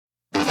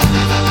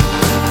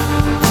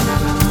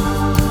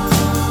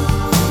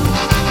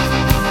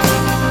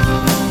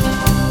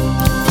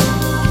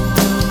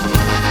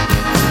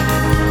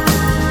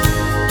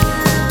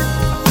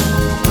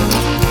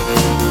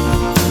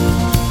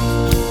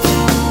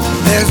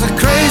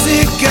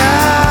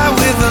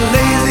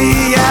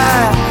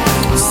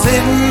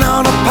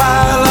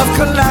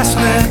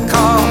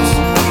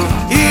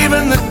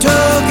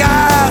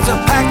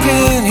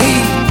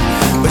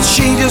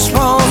just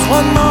wants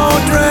one more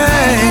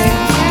drink.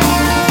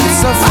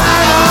 It's a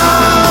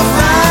final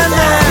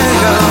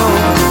Fandango.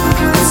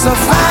 It's a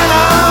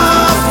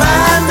final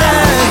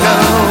Fandango.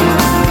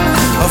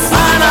 A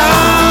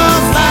final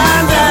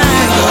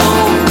Fandango.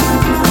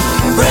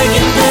 Break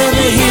it,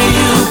 baby, here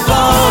you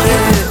bought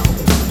it.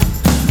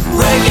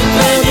 Break it,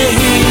 baby,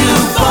 here you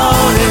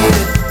bought it.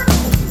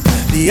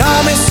 The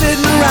army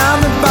sitting around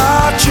the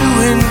bar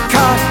chewing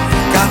cough.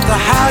 Got the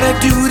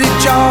howdy-doody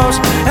jaws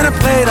and a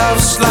plate of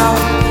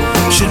slop.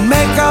 Should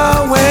make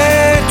our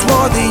way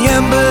toward the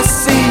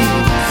embassy,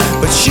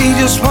 but she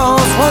just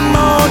wants one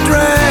more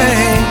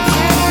drink.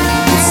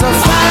 It's a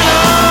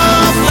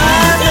final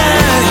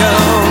Fandango.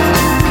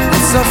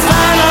 It's a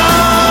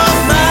final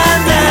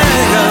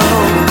Fandango.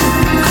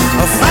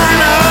 A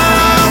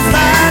final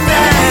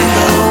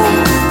Fandango.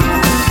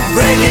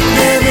 Break it,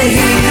 baby,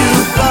 here you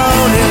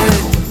bought it.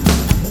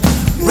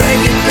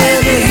 Break it,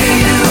 baby,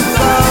 here you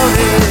bought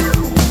it.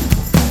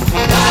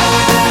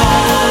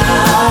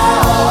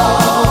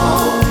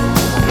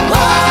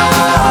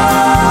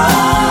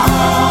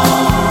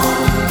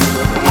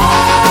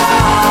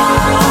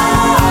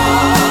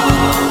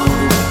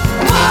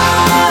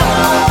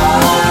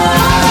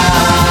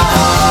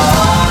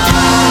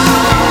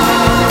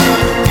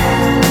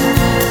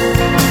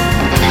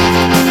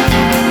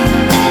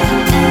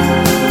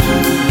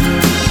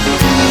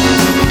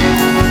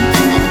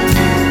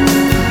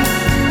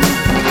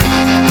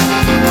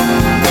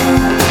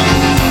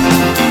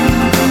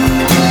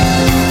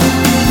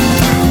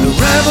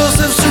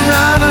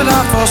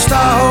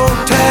 Four-star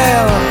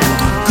hotel.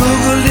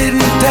 Google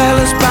didn't tell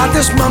us about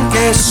this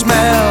monkey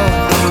smell.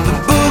 The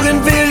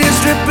bougainvillea's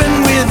dripping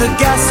with the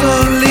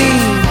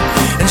gasoline,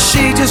 and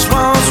she just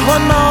wants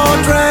one more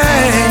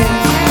drink.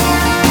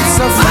 It's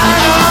a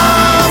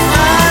final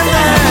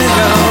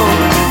Fandango.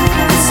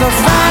 It's a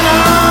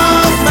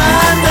final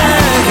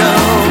Fandango.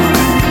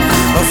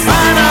 A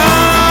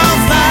final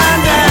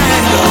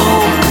Fandango.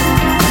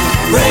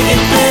 Break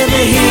it,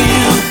 baby, here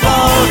you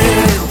bought it.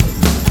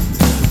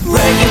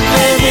 Break it,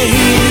 baby,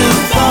 here you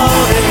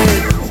bought it.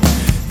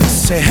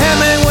 Say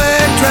Hemingway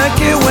drank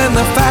it when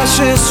the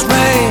fascists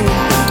reign,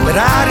 but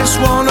I just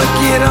wanna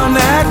get on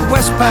that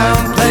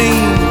westbound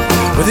plane.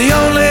 We're the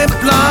only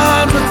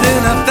blonde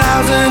within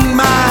 1,000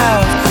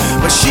 miles,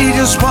 but she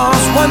just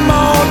wants one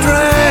more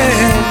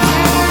drink.